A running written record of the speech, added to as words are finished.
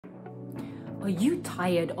Are you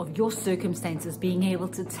tired of your circumstances being able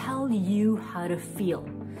to tell you how to feel?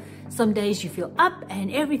 Some days you feel up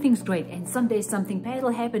and everything's great, and some days something bad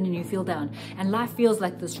will happen and you feel down, and life feels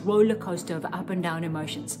like this roller coaster of up and down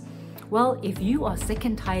emotions. Well, if you are sick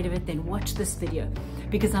and tired of it, then watch this video,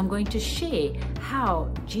 because I'm going to share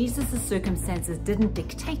how Jesus' circumstances didn't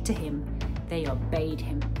dictate to him, they obeyed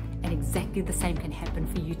him. And exactly the same can happen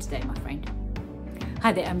for you today, my friend.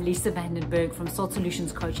 Hi there, I'm 𝙤𝙤𝙫𝙀 Berg from Soul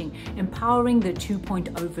Solutions Coaching, empowering the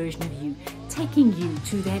 2.0 version of you, taking you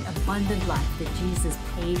to that abundant life that Jesus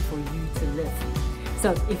paid for you to live.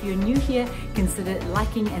 So if you're new here, consider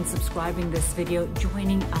liking and subscribing this video,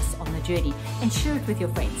 joining us on the journey, and share it with your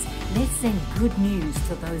friends. Let's send good news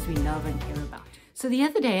to those we love and care about. So the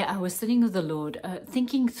other day I was sitting with the Lord,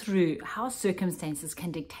 thinking through how circumstances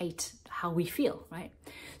can dictate how we feel, right?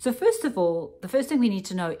 So first of all, the first thing we need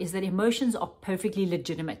to know is that emotions are perfectly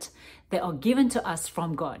legitimate. They are given to us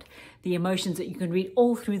from God. The emotions that you can read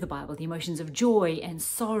all through the Bible, the emotions of joy and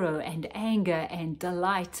sorrow and anger and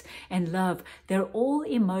delight and love, they're all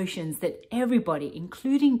emotions that everybody,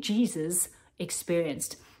 including Jesus,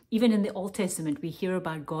 experienced. Even in the Old Testament, we hear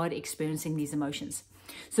about God experiencing these emotions.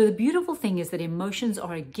 So the beautiful thing is that emotions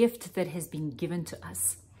are a gift that has been given to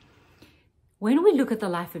us. When we look at the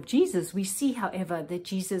life of Jesus, we see, however, that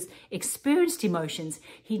Jesus experienced emotions.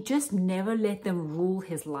 He just never let them rule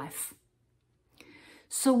his life.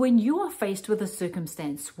 So when you are faced with a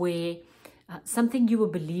circumstance where something you were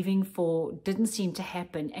believing for didn't seem to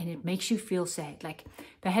happen and it makes you feel sad, like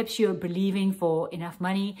perhaps you're believing for enough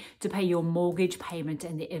money to pay your mortgage payment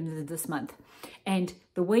at the end of this month, and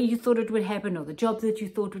the way you thought it would happen, or the job that you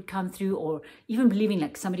thought would come through, or even believing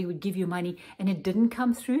like somebody would give you money and it didn't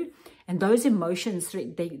come through, and those emotions,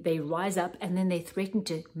 they rise up and then they threaten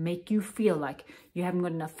to make you feel like you haven't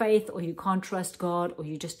got enough faith, or you can't trust God, or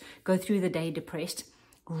you just go through the day depressed.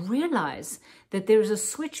 Realize that there is a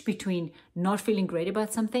switch between not feeling great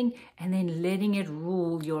about something and then letting it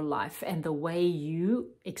rule your life and the way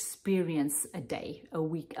you experience a day, a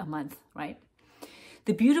week, a month, right?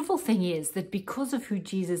 The beautiful thing is that because of who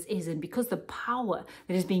Jesus is, and because the power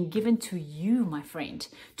that has been given to you, my friend,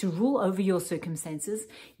 to rule over your circumstances,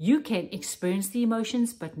 you can experience the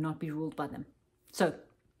emotions but not be ruled by them. So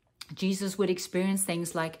Jesus would experience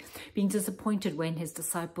things like being disappointed when his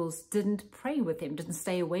disciples didn't pray with him, didn't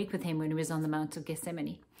stay awake with him when he was on the Mount of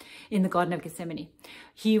Gethsemane, in the Garden of Gethsemane.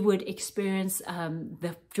 He would experience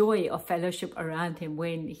the joy of fellowship around him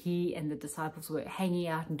when he and the disciples were hanging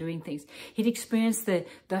out and doing things. He'd experience the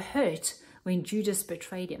hurt when Judas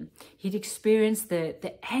betrayed him. He'd experienced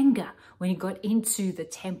the anger when he got into the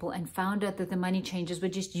temple and found out that the money changers were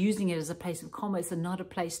just using it as a place of commerce and not a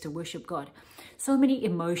place to worship God. So many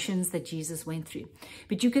emotions that Jesus went through.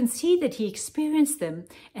 But you can see that he experienced them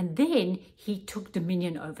and then he took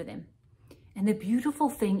dominion over them. And the beautiful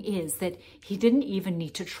thing is that he didn't even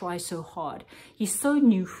need to try so hard. He so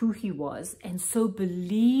knew who he was and so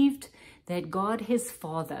believed that God, his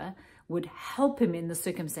Father, would help him in the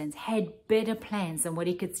circumstance, had better plans than what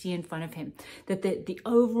he could see in front of him, that the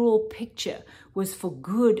overall picture was for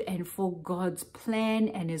good and for God's plan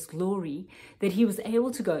and his glory, that he was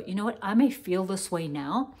able to go, you know what, I may feel this way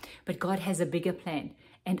now, but God has a bigger plan.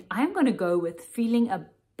 And I'm going to go with feeling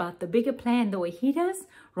about the bigger plan the way he does,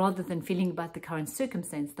 rather than feeling about the current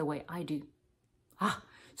circumstance the way I do.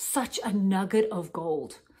 Such a nugget of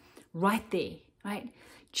gold right there, right?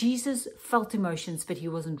 Jesus felt emotions, but he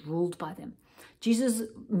wasn't ruled by them. Jesus'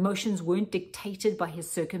 emotions weren't dictated by his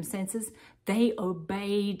circumstances. They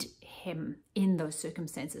obeyed him in those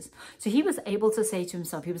circumstances. So he was able to say to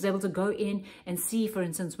himself, he was able to go in and see, for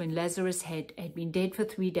instance, when Lazarus had been dead for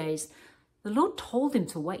 3 days, the Lord told him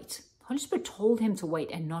to wait. Holy Spirit told him to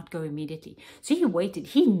wait and not go immediately. So he waited.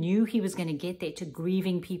 He knew he was going to get there to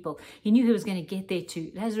grieving people. He knew he was going to get there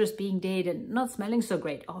to Lazarus being dead and not smelling so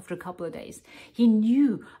great after a couple of days. He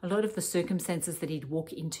knew a lot of the circumstances that he'd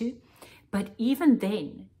walk into. But even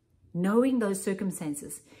then, knowing those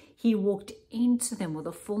circumstances, he walked into them with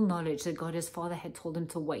a full knowledge that God, his Father, had told him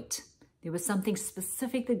to wait. There was something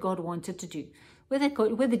specific that God wanted to do.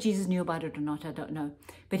 Whether Jesus knew about it or not, I don't know.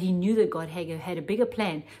 But he knew that God had a bigger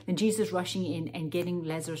plan than Jesus rushing in and getting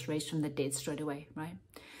Lazarus raised from the dead straight away, right?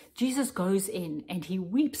 Jesus goes in and he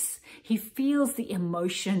weeps. He feels the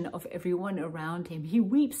emotion of everyone around him. He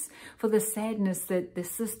weeps for the sadness that the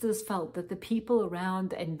sisters felt, that the people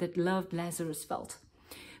around and that loved Lazarus felt.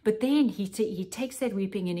 But then he takes that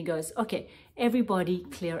weeping and he goes, okay, everybody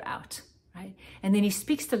clear out, right? And then he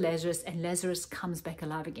speaks to Lazarus and Lazarus comes back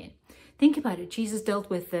alive again. Think about it. Jesus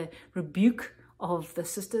dealt with the rebuke of the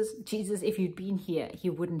sisters. Jesus, if you'd been here,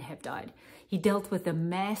 he wouldn't have died. He dealt with the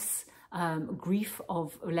mass grief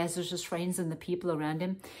of Lazarus' friends and the people around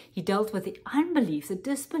him. He dealt with the unbelief, the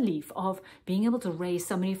disbelief of being able to raise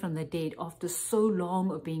somebody from the dead after so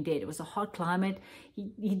long of being dead. It was a hot climate.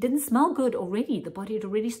 He didn't smell good already. The body had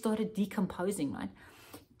already started decomposing, right?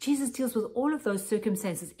 Jesus deals with all of those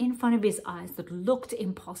circumstances in front of his eyes that looked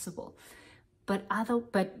impossible. But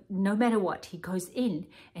no matter what, he goes in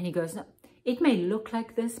and he goes, no, it may look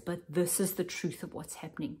like this, but this is the truth of what's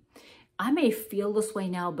happening. I may feel this way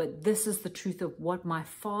now, but this is the truth of what my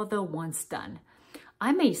Father once done.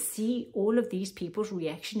 I may see all of these people's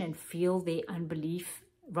reaction and feel their unbelief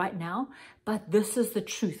right now, but this is the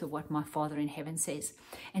truth of what my Father in heaven says.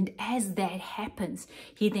 And as that happens,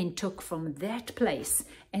 he then took from that place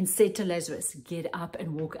and said to Lazarus, get up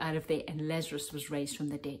and walk out of there. And Lazarus was raised from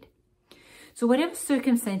the dead. So whatever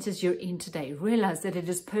circumstances you're in today, realize that it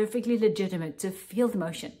is perfectly legitimate to feel the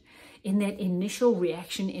emotion. In that initial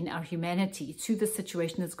reaction in our humanity to the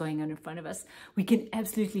situation that's going on in front of us, we can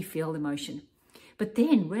absolutely feel emotion. But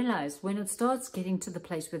then realize when it starts getting to the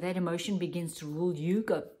place where that emotion begins to rule you,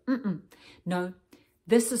 go, no,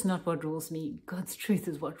 this is not what rules me. God's truth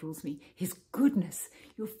is what rules me. His goodness,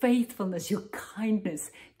 your faithfulness, your kindness,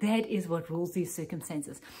 that is what rules these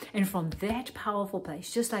circumstances. And from that powerful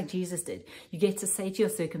place, just like Jesus did, you get to say to your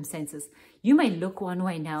circumstances, you may look one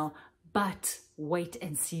way now, but wait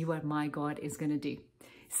and see what my God is going to do.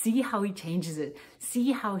 See how he changes it.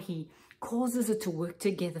 See how he causes it to work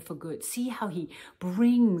together for good. See how he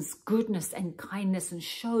brings goodness and kindness and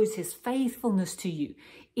shows his faithfulness to you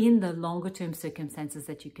in the longer term circumstances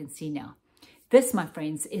that you can see now. This, my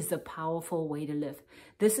friends, is the powerful way to live.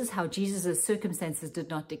 This is how Jesus' circumstances did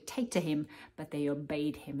not dictate to him, but they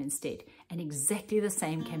obeyed him instead. And exactly the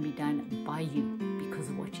same can be done by you because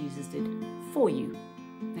of what Jesus did for you.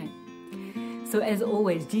 Okay. So as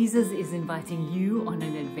always, Jesus is inviting you on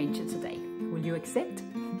an adventure today. Will you accept?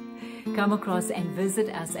 Come across and visit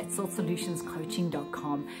us at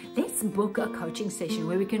soulsolutionscoaching.com. Let's book a coaching session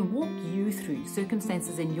where we can walk you through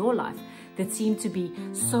circumstances in your life that seem to be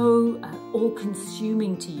so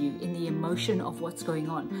all-consuming to you in the emotion of what's going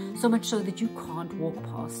on, so much so that you can't walk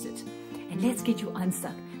past it. And let's get you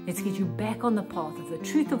unstuck. Let's get you back on the path of the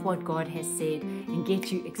truth of what God has said and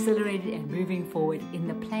get you accelerated and moving forward in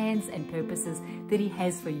the plans and purposes that he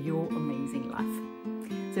has for your amazing life.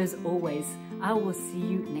 So as always, I will see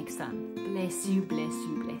you next time. Bless you, bless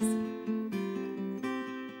you, bless you.